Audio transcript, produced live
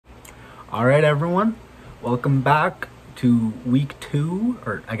All right, everyone, welcome back to week 2,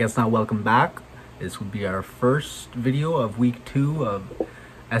 or I guess not welcome back. This would be our first video of week 2 of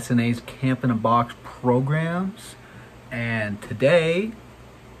SNA's Camp in a Box programs, and today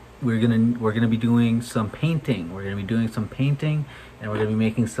we're gonna be doing some painting. We're gonna be doing some painting, and we're gonna be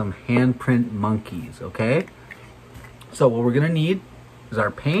making some handprint monkeys. Okay. So what we're gonna need is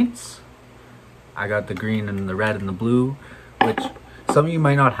our paints. I got the green and the red and the blue, which some of you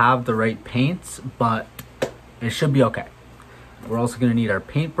might not have the right paints, but it should be okay. We're also gonna need our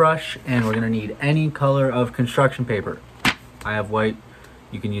paintbrush, and we're gonna need any color of construction paper. I have white,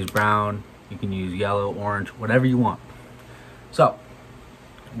 you can use brown, you can use yellow, orange, whatever you want. So,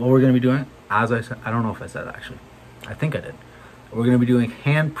 what we're gonna be doing, as I said, I don't know if I said actually, I think I did. We're gonna be doing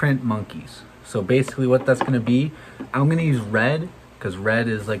handprint monkeys. So basically what that's gonna be, I'm gonna use red, because red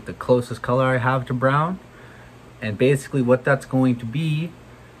is like the closest color I have to brown. And basically what that's going to be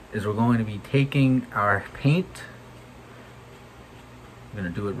is we're going to be taking our paint. I'm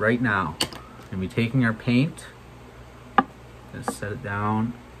going to do it right now. We're going to be taking our paint. Just set it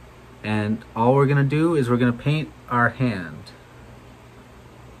down. And all we're going to do is we're going to paint our hand.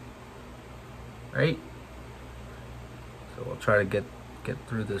 Right? So we'll try to get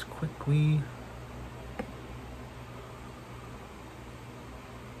through this quickly.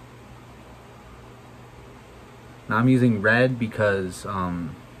 Now I'm using red because,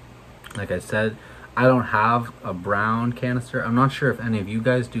 like I said, I don't have a brown canister. I'm not sure if any of you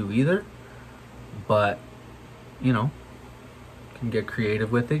guys do either, but, you know, you can get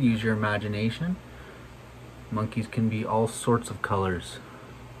creative with it. Use your imagination. Monkeys can be all sorts of colors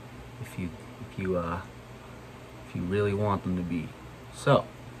if you really want them to be. So,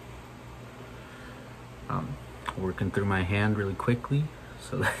 working through my hand really quickly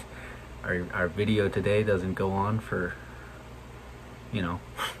so that our video today doesn't go on for, you know,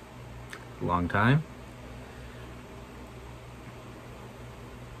 a long time.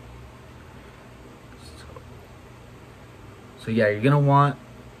 So yeah, you don't want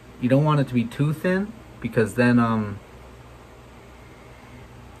it to be too thin, because then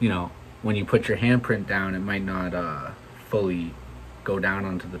you know, when you put your handprint down, it might not fully go down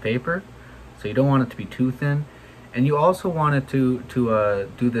onto the paper. So you don't want it to be too thin. And you also want it to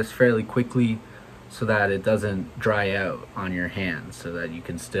do this fairly quickly so that it doesn't dry out on your hands, so that you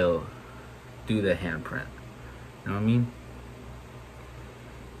can still do the handprint. You know what I mean?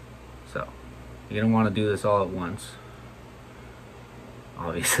 So, you don't want to do this all at once,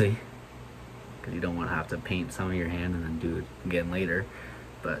 obviously, because you don't want to have to paint some of your hand and then do it again later.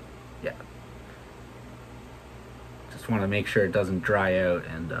 But, yeah. Just want to make sure it doesn't dry out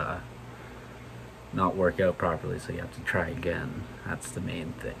and not work out properly, so you have to try again. That's the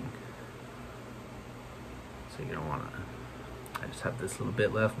main thing. So you don't want to. I just have this little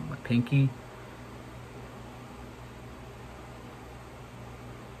bit left with my pinky.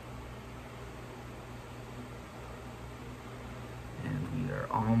 And we are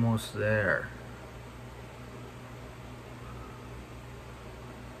almost there.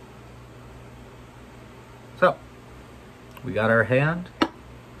 So we got our hand.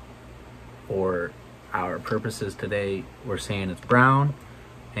 For our purposes today, we're saying it's brown,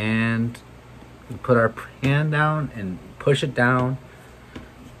 and we put our hand down and push it down,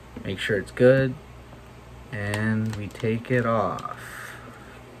 make sure it's good, and we take it off,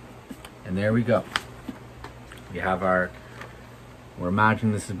 and there we go. We have we're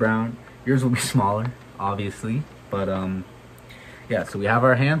imagining this is brown. Yours will be smaller, obviously, but yeah, so we have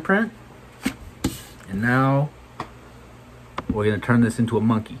our handprint, and now we're gonna turn this into a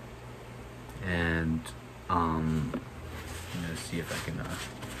monkey. And I'm gonna see if I can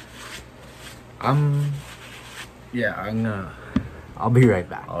I'll be right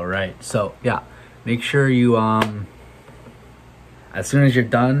back. All right, so yeah, make sure you as soon as you're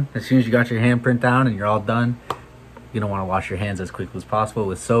done, as soon as you got your handprint down and you're all done, you don't want to wash your hands as quickly as possible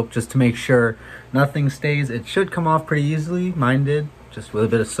with soap, just to make sure nothing stays. It should come off pretty easily. Mine did, just with a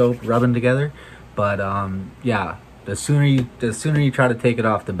bit of soap rubbing together. But yeah, the sooner you try to take it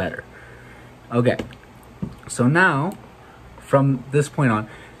off, the better. Okay, so now, from this point on,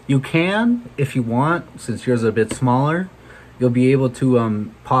 you can, if you want, since yours is a bit smaller, you'll be able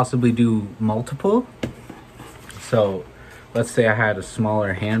to possibly do multiple. So, let's say I had a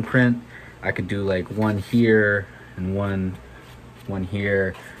smaller handprint, I could do like one here, and one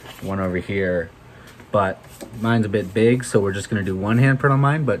here, one over here. But mine's a bit big, so we're just gonna do one handprint on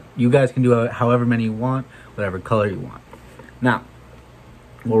mine, but you guys can do however many you want, whatever color you want. Now,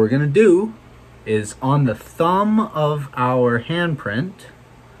 what we're gonna do is on the thumb of our handprint,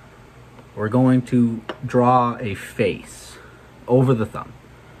 we're going to draw a face over the thumb.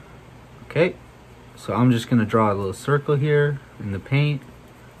 Okay, so I'm just gonna draw a little circle here in the paint.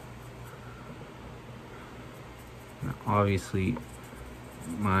 Now, obviously,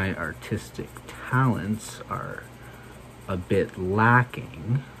 my artistic talents are a bit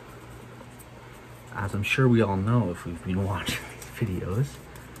lacking, as I'm sure we all know if we've been watching these videos.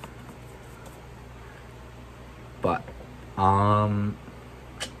 But let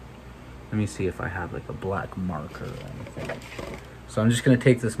me see if I have like a black marker or anything. So I'm just gonna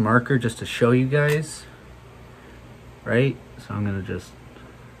take this marker just to show you guys, right? So I'm gonna just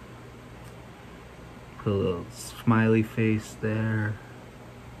put a little smiley face there,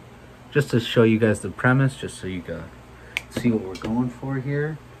 just to show you guys the premise, just so you can see what we're going for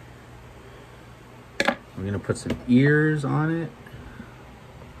here. We're gonna put some ears on it.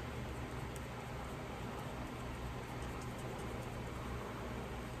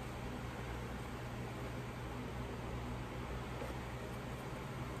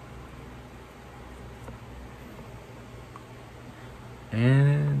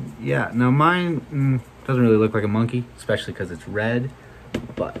 And yeah, now mine doesn't really look like a monkey, especially because it's red,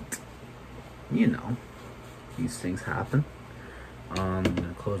 but you know, these things happen. I'm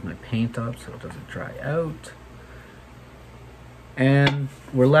gonna close my paint up so it doesn't dry out. And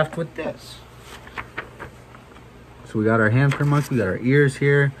we're left with this. So we got our handprint monkey, we got our ears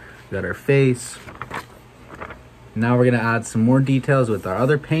here, we got our face. Now we're gonna add some more details with our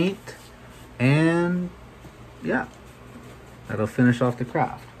other paint, and yeah, that'll finish off the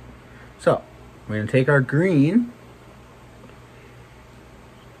craft. So we're gonna take our green,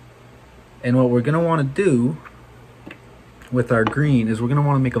 and what we're gonna wanna do with our green is we're gonna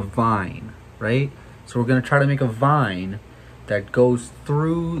wanna make a vine, right? So we're gonna try to make a vine that goes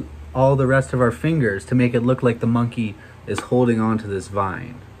through all the rest of our fingers to make it look like the monkey is holding on to this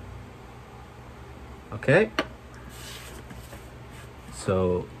vine. Okay?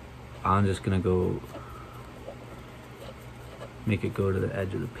 So I'm just gonna go make it go to the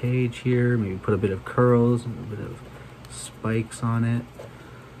edge of the page here, maybe put a bit of curls and a bit of spikes on it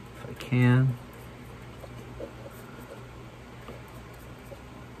if I can.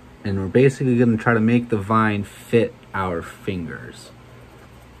 And we're basically gonna try to make the vine fit our fingers,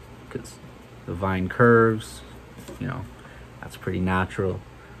 because the vine curves, you know, that's pretty natural.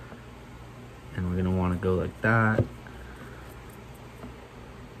 And we're gonna wanna go like that.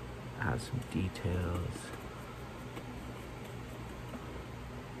 Add some details.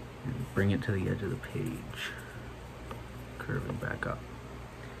 And bring it to the edge of the page, curving back up.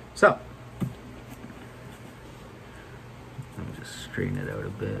 So, let me just straighten it out a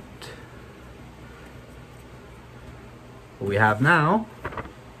bit. What we have now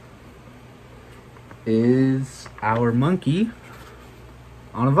is our monkey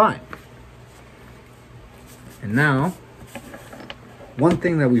on a vine. And now, one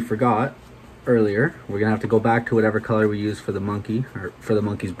thing that we forgot earlier, we're gonna have to go back to whatever color we used for the monkey, or for the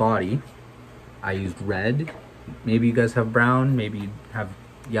monkey's body. I used red. Maybe you guys have brown, maybe you have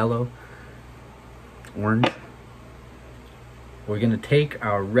yellow, orange. We're gonna take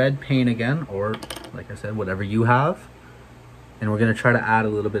our red paint again, or like I said, whatever you have, and we're gonna try to add a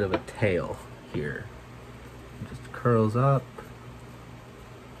little bit of a tail here. It just curls up.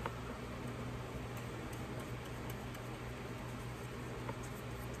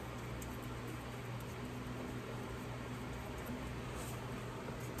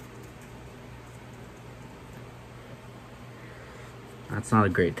 That's not a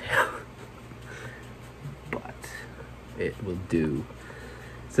great tail, but it will do.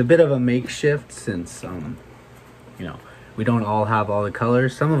 It's a bit of a makeshift since, you know, we don't all have all the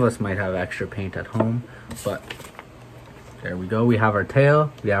colors. Some of us might have extra paint at home, but there we go. We have our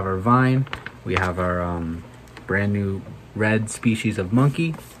tail, we have our vine, we have our brand new red species of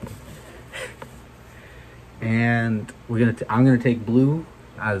monkey. And I'm gonna take blue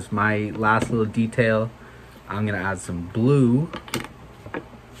as my last little detail. I'm gonna add some blue.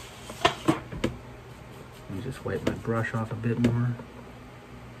 Let me just wipe my brush off a bit more.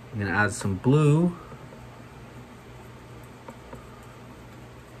 I'm gonna add some blue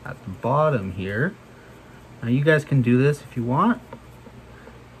at the bottom here. Now you guys can do this if you want.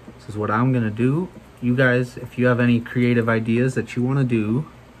 This is what I'm gonna do. You guys, if you have any creative ideas that you wanna do,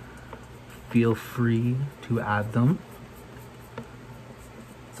 feel free to add them.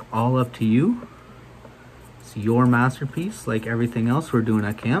 It's all up to you. It's your masterpiece, like everything else we're doing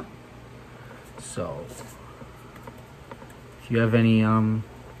at camp. So, if you have any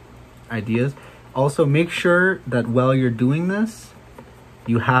ideas, also make sure that while you're doing this,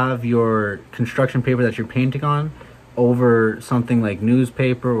 you have your construction paper that you're painting on over something like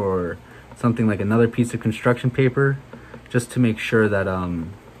newspaper or something like another piece of construction paper, just to make sure that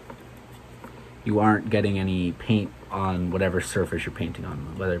you aren't getting any paint on whatever surface you're painting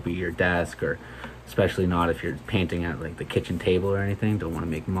on, whether it be your desk, or especially not if you're painting at like the kitchen table or anything. Don't want to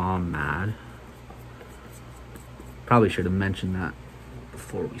make mom mad. Probably should have mentioned that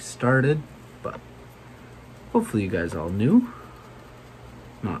before we started, but hopefully you guys all knew,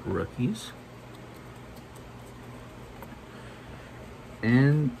 not rookies.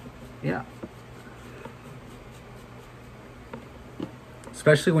 And yeah,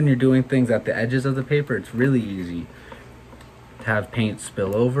 especially when you're doing things at the edges of the paper, it's really easy to have paint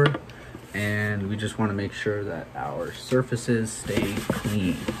spill over, and we just want to make sure that our surfaces stay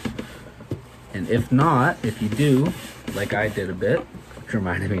clean. And if not, if you do, like I did a bit, which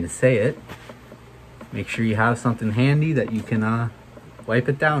reminded me to say it, make sure you have something handy that you can wipe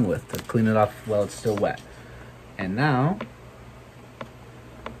it down with to clean it off while it's still wet. And now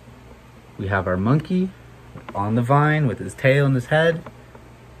we have our monkey on the vine with his tail and his head,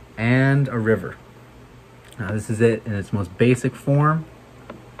 and a river. Now this is it in its most basic form.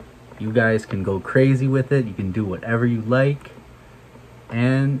 You guys can go crazy with it. You can do whatever you like.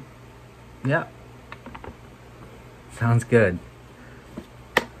 And yeah, sounds good.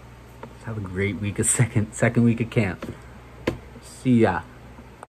 Let's have a great week of second week of camp. See ya.